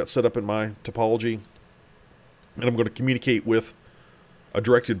 10.10.32.1 that I've got set up in my topology. And I'm going to communicate with a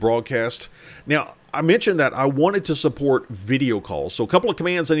directed broadcast. Now, I mentioned that I wanted to support video calls. So a couple of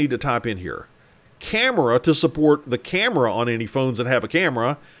commands I need to type in here. Camera to support the camera on any phones that have a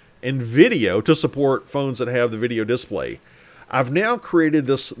camera, and video to support phones that have the video display. I've now created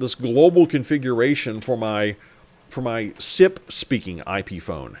this global configuration for my SIP speaking IP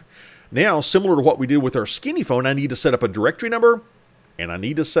phone. Now, similar to what we did with our skinny phone, I need to set up a directory number, and I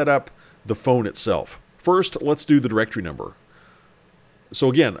need to set up the phone itself. First, let's do the directory number. So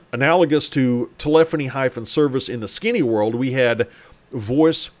again, analogous to telephony-service in the skinny world, we had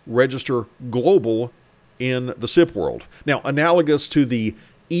voice register global in the SIP world. Now, analogous to the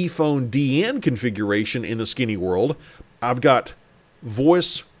ePhone DN configuration in the skinny world, I've got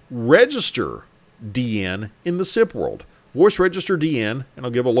voice register DN in the SIP world. Voice register DN, and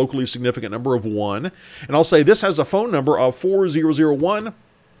I'll give a locally significant number of 1. And I'll say this has a phone number of 4001.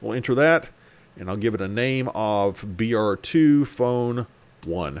 We'll enter that, and I'll give it a name of BR2 phone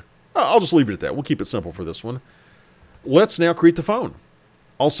 1. I'll just leave it at that. We'll keep it simple for this one. Let's now create the phone.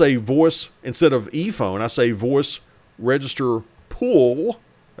 I'll say voice, instead of ePhone, I say voice register pool.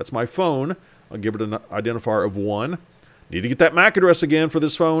 That's my phone. I'll give it an identifier of 1. Need to get that MAC address again for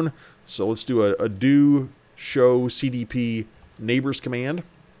this phone. So let's do a do show CDP neighbors command.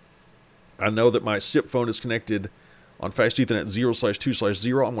 I know that my SIP phone is connected on Fast Ethernet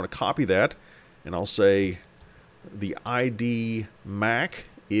 0/2/0. I'm going to copy that, and I'll say the ID MAC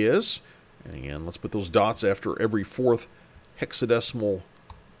is, and let's put those dots after every 4th hexadecimal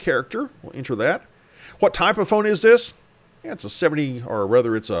character. We'll enter that. What type of phone is this? Yeah, it's a 70, or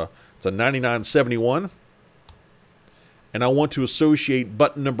rather it's a 9971. And I want to associate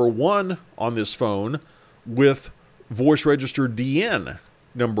button number 1 on this phone with voice register DN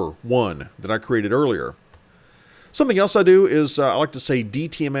number 1 that I created earlier. Something else I do is I like to say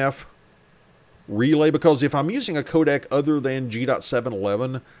DTMF relay, because if I'm using a codec other than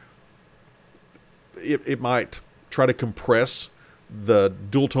G.711, it might try to compress the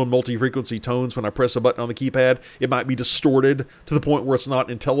dual tone multi-frequency tones when I press a button on the keypad. It might be distorted to the point where it's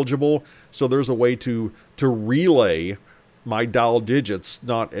not intelligible. So there's a way to relay my dial digits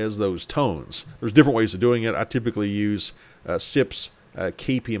not as those tones. There's different ways of doing it. I typically use SIP's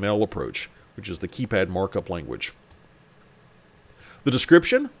KPML approach, which is the keypad markup language. The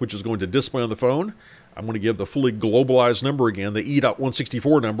description, which is going to display on the phone, I'm going to give the fully globalized number again, the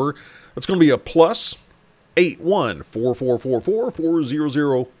E.164 number. That's going to be a plus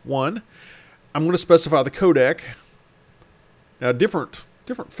 8144444001. I'm going to specify the codec. Now, different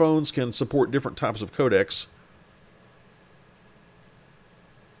phones can support different types of codecs.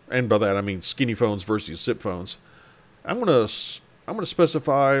 and by that I mean skinny phones versus SIP phones. I'm gonna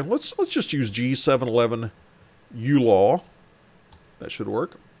specify. Let's just use G711 ULAW. That should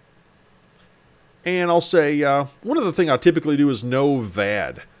work. And I'll say one other thing I typically do is no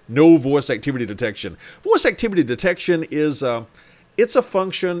VAD, no voice activity detection. Voice activity detection is it's a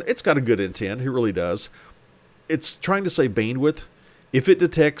function. It's got a good intent. It really does. It's trying to save bandwidth. If it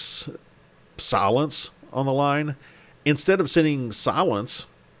detects silence on the line, instead of sending silence,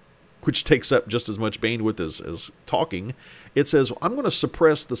 which takes up just as much bandwidth as talking, it says, well, I'm going to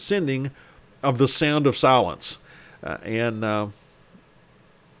suppress the sending of the sound of silence. And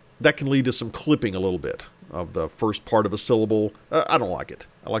that can lead to some clipping a little bit of the first part of a syllable. I don't like it.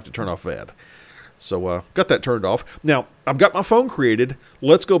 I like to turn off VAD. So got that turned off. Now, I've got my phone created.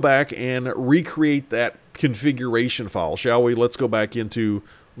 Let's go back and recreate that configuration file, shall we? Let's go back into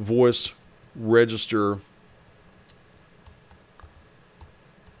voice register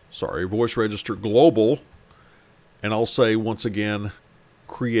global, and I'll say once again,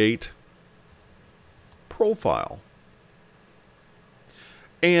 create profile.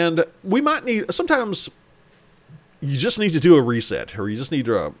 And we might need, sometimes you just need to do a reset, or you just need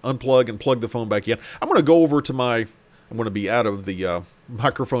to unplug and plug the phone back in. I'm going to go over to I'm going to be out of the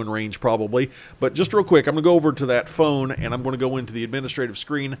microphone range probably, but just real quick, I'm going to go over to that phone, and I'm going to go into the administrative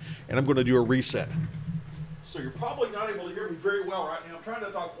screen, and I'm going to do a reset. So you're probably not able to hear me very well right now. I'm trying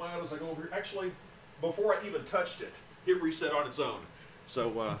to talk loud as I go over here. Actually, before I even touched it, hit reset on its own.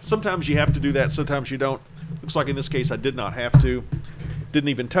 So sometimes you have to do that, sometimes you don't. Looks like in this case I did not have to. Didn't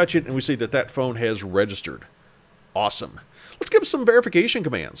even touch it, and we see that that phone has registered. Awesome. Let's give some verification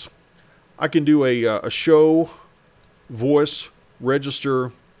commands. I can do a show voice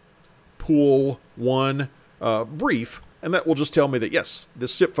register pool 1 brief, and that will just tell me that yes,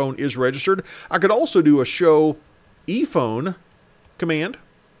 this SIP phone is registered. I could also do a show ePhone command,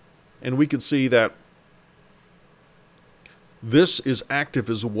 and we could see that this is active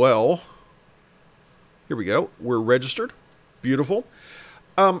as well. Here we go. We're registered. Beautiful.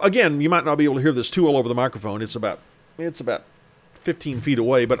 Again, you might not be able to hear this too well over the microphone. It's about 15 feet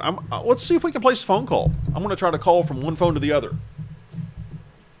away, but let's see if we can place a phone call. I'm going to try to call from one phone to the other.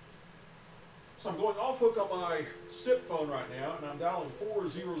 So I'm going off hook on my SIP phone right now, and I'm dialing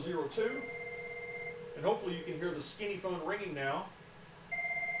 4002. And hopefully you can hear the skinny phone ringing now.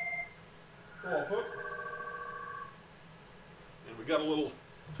 Go off hook. And we got a little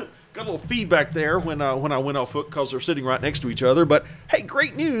feedback there when I went off hook because they're sitting right next to each other. But hey,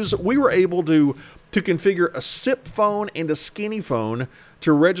 great news! We were able to configure a SIP phone and a skinny phone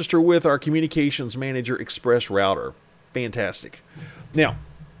to register with our Communications Manager Express router. Fantastic. Now,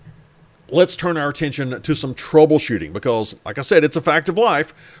 let's turn our attention to some troubleshooting because, like I said, it's a fact of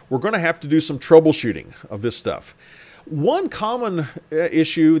life. We're going to have to do some troubleshooting of this stuff. One common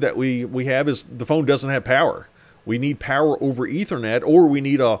issue that we have is the phone doesn't have power. We need power over Ethernet, or we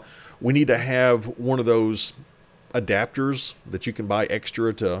need to have one of those adapters that you can buy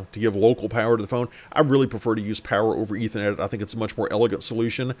extra to give local power to the phone. I really prefer to use power over Ethernet. I think it's a much more elegant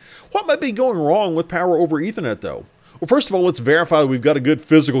solution. What might be going wrong with power over Ethernet, though? Well, first of all, let's verify that we've got a good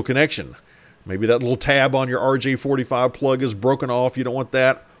physical connection. Maybe that little tab on your RJ45 plug is broken off. You don't want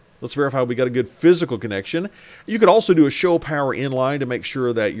that. Let's verify we got a good physical connection. You could also do a show power inline to make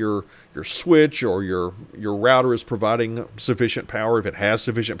sure that your switch or your router is providing sufficient power. If it has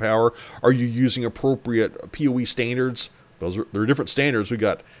sufficient power, are you using appropriate PoE standards? There are different standards. We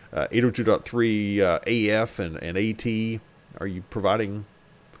got 802.3 AF and AT. Are you providing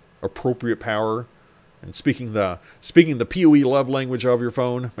appropriate power? And speaking the PoE love language of your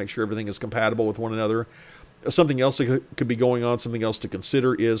phone, make sure everything is compatible with one another. Something else that could be going on, something else to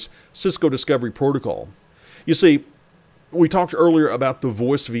consider is Cisco Discovery Protocol. You see, we talked earlier about the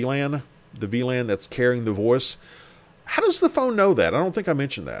voice VLAN, the VLAN that's carrying the voice. How does the phone know that? I don't think I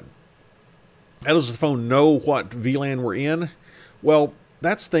mentioned that. How does the phone know what VLAN we're in? Well,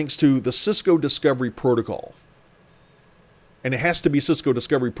 that's thanks to the Cisco Discovery Protocol. And it has to be Cisco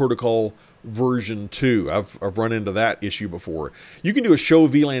Discovery Protocol version 2. I've run into that issue before. You can do a show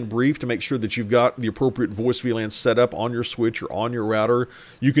VLAN brief to make sure that you've got the appropriate voice VLAN set up on your switch or on your router.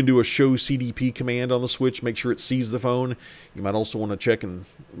 You can do a show CDP command on the switch, make sure it sees the phone. You might also want to check, and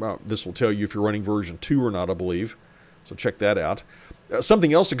this will tell you if you're running version 2 or not, I believe. So check that out.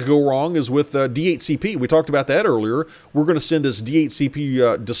 Something else that could go wrong is with DHCP. We talked about that earlier. We're going to send this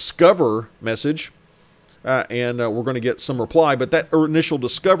DHCP discover message. And we're going to get some reply, but that initial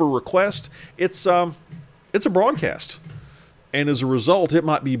discover request, it's a broadcast. And as a result, it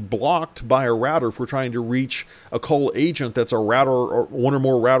might be blocked by a router if we're trying to reach a call agent that's a router or one or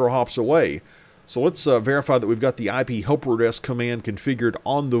more router hops away. So let's verify that we've got the IP helper desk command configured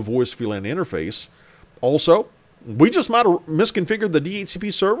on the voice VLAN interface. Also, we just might have misconfigured the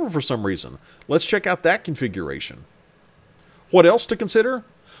DHCP server for some reason. Let's check out that configuration. What else to consider?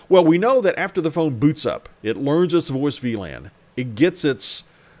 Well, we know that after the phone boots up, it learns its voice VLAN. It gets its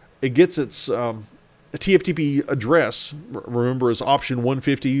TFTP address, remember, is option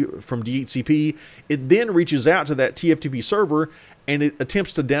 150 from DHCP. It then reaches out to that TFTP server and it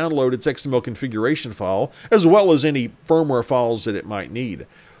attempts to download its XML configuration file, as well as any firmware files that it might need.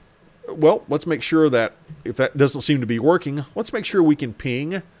 Well, let's make sure that if that doesn't seem to be working, let's make sure we can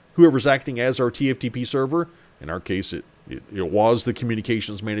ping whoever's acting as our TFTP server. In our case, it was the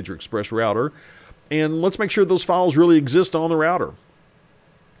Communications Manager Express router. And let's make sure those files really exist on the router.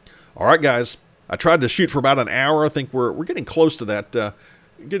 All right, guys. I tried to shoot for about an hour. I think we're getting close to that,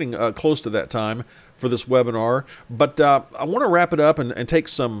 time for this webinar. But I want to wrap it up and take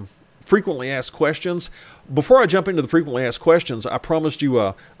some frequently asked questions. Before I jump into the frequently asked questions, I promised you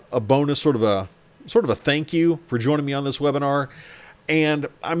a bonus, sort of a thank you for joining me on this webinar. And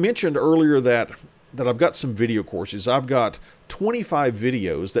I mentioned earlier that I've got some video courses. I've got 25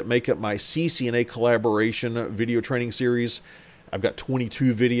 videos that make up my CCNA collaboration video training series. I've got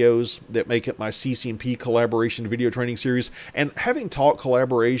 22 videos that make up my CCNP collaboration video training series. And having taught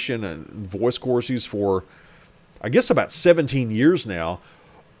collaboration and voice courses for, I guess, about 17 years now,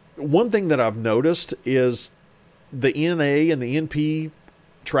 one thing that I've noticed is the NA and the NP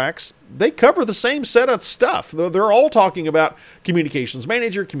tracks, they cover the same set of stuff. They're all talking about Communications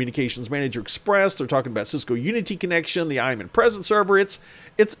Manager, Communications Manager Express. They're talking about Cisco Unity Connection, the IM and Present server. It's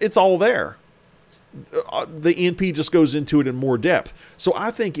all there. The NP just goes into it in more depth. So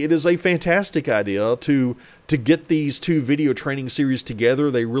I think it is a fantastic idea to get these two video training series together.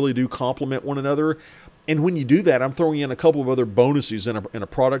 They really do complement one another. And when you do that, I'm throwing in a couple of other bonuses in a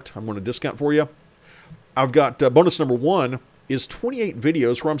product I'm going to discount for you. I've got bonus number 1 is 28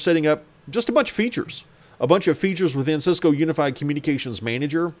 videos where I'm setting up just a bunch of features. A bunch of features within Cisco Unified Communications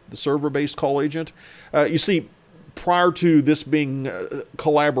Manager, the server-based call agent. You see, prior to this being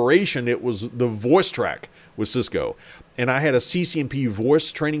collaboration, it was the voice track with Cisco. And I had a CCNP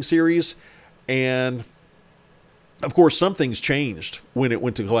voice training series. And, of course, some things changed when it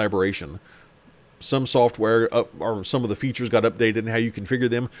went to collaboration. Some software or some of the features got updated and how you configure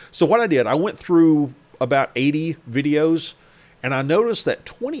them. So what I did, I went through about 80 videos, and I noticed that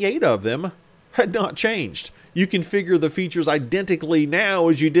 28 of them had not changed. You configure the features identically now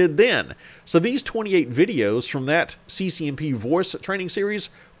as you did then. So these 28 videos from that CCNP voice training series,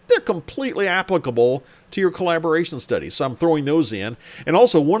 they're completely applicable to your collaboration study. So I'm throwing those in. And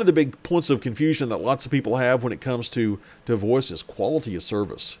also, one of the big points of confusion that lots of people have when it comes to voice is quality of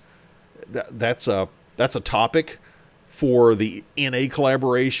service. That's a topic for the NA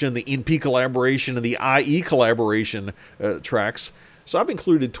collaboration, the NP collaboration, and the IE collaboration tracks. So I've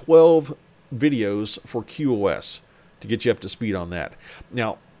included 12 videos for QoS to get you up to speed on that.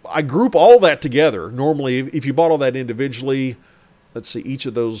 Now, I group all that together. Normally, if you bought all that individually, let's see, each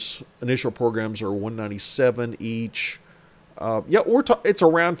of those initial programs are $197 each. Yeah, it's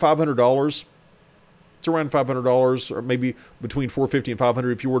around $500. It's around $500, or maybe between $450 and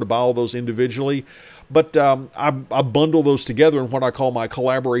 $500 if you were to buy all those individually. But I bundle those together in what I call my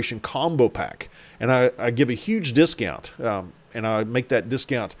collaboration combo pack, and I give a huge discount, and I make that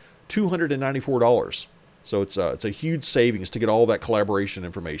discount $294. So it's a huge savings to get all that collaboration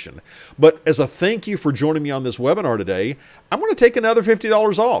information. But as a thank you for joining me on this webinar today, I'm going to take another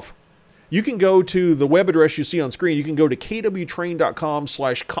 $50 off. You can go to the web address you see on screen. You can go to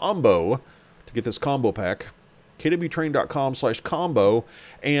kwtrain.com/combo to get this combo pack. kwtrain.com/combo,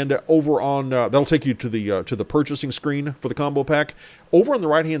 and over on that'll take you to the purchasing screen for the combo pack. Over on the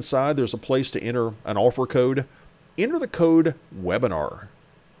right hand side, there's a place to enter an offer code. Enter the code webinar.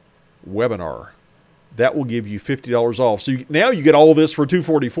 That will give you $50 off. So now you get all this for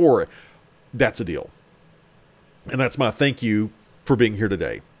 $244. That's a deal. And that's my thank you for being here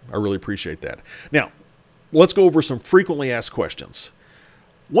today. I really appreciate that. Now, let's go over some frequently asked questions.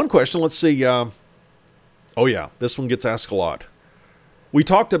 One question, let's see. Oh yeah, this one gets asked a lot. We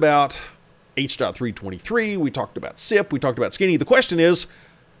talked about H.323. We talked about SIP. We talked about Skinny. The question is,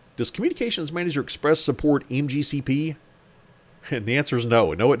 does Communications Manager Express support MGCP? And the answer is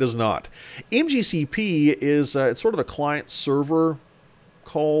no. No, it does not. MGCP is it's sort of a client-server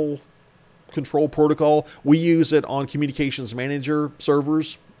call control protocol. We use it on Communications Manager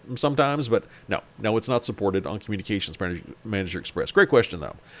servers sometimes, but no, it's not supported on Communications Manager Express. Great question,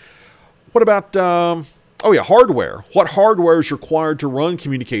 though. What about, oh yeah, hardware. What hardware is required to run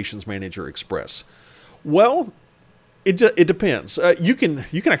Communications Manager Express? Well, It depends. You can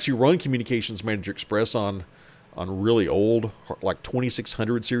actually run Communications Manager Express on really old, like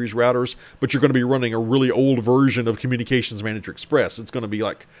 2600 series routers, but you're going to be running a really old version of Communications Manager Express. It's going to be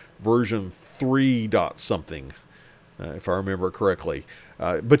like version 3 dot something, if I remember correctly.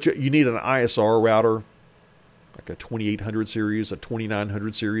 But you need an ISR router, like a 2800 series, a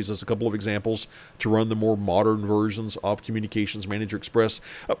 2900 series as a couple of examples to run the more modern versions of Communications Manager Express.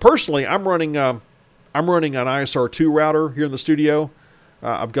 Personally, I'm running an ISR2 router here in the studio.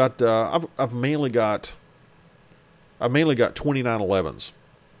 I've mainly got 2911s,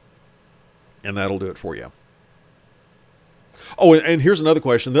 and that'll do it for you. Oh, and here's another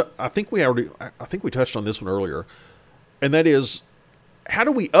question that I think we touched on this one earlier, and that is, how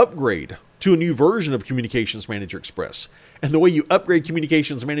do we upgrade to a new version of Communications Manager Express? And the way you upgrade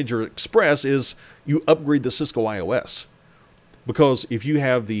Communications Manager Express is you upgrade the Cisco iOS, because if you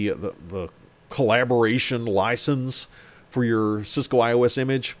have the collaboration license for your Cisco iOS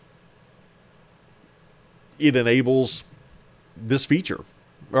image, it enables this feature.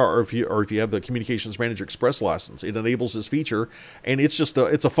 Or if you have the Communications Manager Express license, it enables this feature, and it's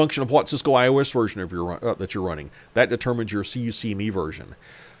a function of what Cisco iOS version of that you're running. That determines your CUCME version.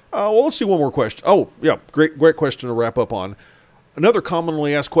 Well, let's do one more question. Oh, yeah, great question to wrap up on. Another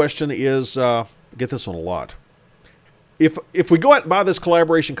commonly asked question is, I get this one a lot. If we go out and buy this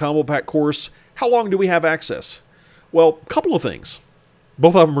Collaboration Combo Pack course, how long do we have access? Well, a couple of things.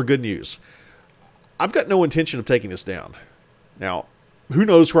 Both of them are good news. I've got no intention of taking this down. Now, who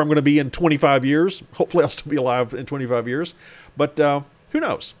knows where I'm going to be in 25 years? Hopefully I'll still be alive in 25 years. But who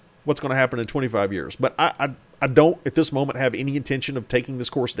knows what's going to happen in 25 years. But I don't, at this moment, have any intention of taking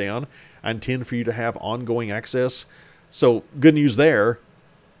this course down. I intend for you to have ongoing access. So, good news there.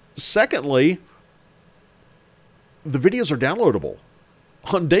 Secondly, the videos are downloadable.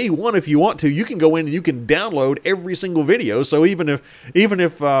 On day one, if you want to, you can go in and you can download every single video. So even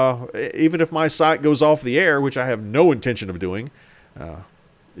if my site goes off the air, which I have no intention of doing,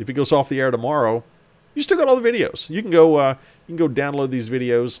 if it goes off the air tomorrow, you still got all the videos. You can go download these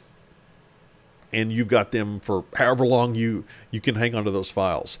videos, and you've got them for however long you can hang on to those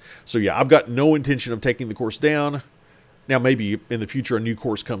files. So yeah, I've got no intention of taking the course down. Now maybe in the future a new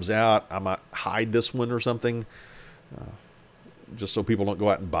course comes out, I might hide this one or something, just so people don't go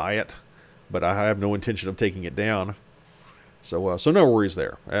out and buy it. But I have no intention of taking it down. So no worries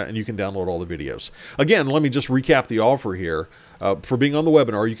there. And you can download all the videos. Again, let me just recap the offer here. For being on the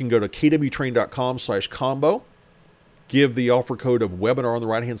webinar, you can go to kwtrain.com/combo, give the offer code of webinar on the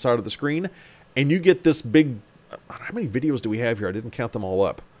right-hand side of the screen, and you get this big, how many videos do we have here? I didn't count them all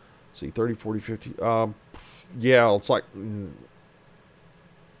up. Let's see, 30, 40, 50. Yeah, it's like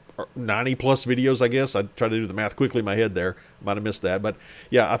 90 plus videos, I guess. I tried to do the math quickly in my head there. Might have missed that. But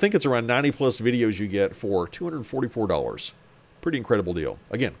yeah, I think it's around 90 plus videos you get for $244. Pretty incredible deal.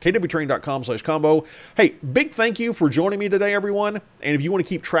 Again, kwtrain.com/combo. Hey, big thank you for joining me today, everyone. And if you want to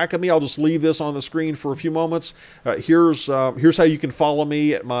keep track of me, I'll just leave this on the screen for a few moments. Here's how you can follow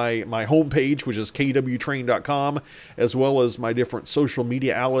me at my homepage, which is kwtrain.com, as well as my different social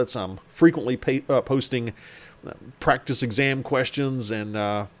media outlets. I'm frequently posting practice exam questions, and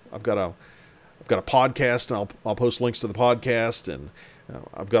I've got a podcast, and I'll post links to the podcast, and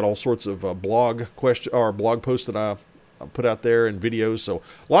I've got all sorts of blog posts that I put out there, and videos. So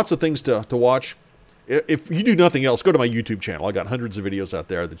lots of things to watch. If you do nothing else, go to my YouTube channel. I got hundreds of videos out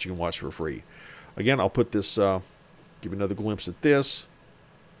there that you can watch for free. Again, I'll put this, give you another glimpse at this.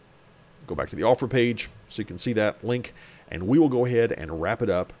 Go back to the offer page so you can see that link, and we will go ahead and wrap it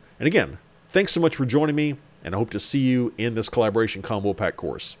up. And again, thanks so much for joining me, and I hope to see you in this Collaboration Combo Pack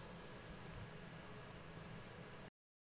course.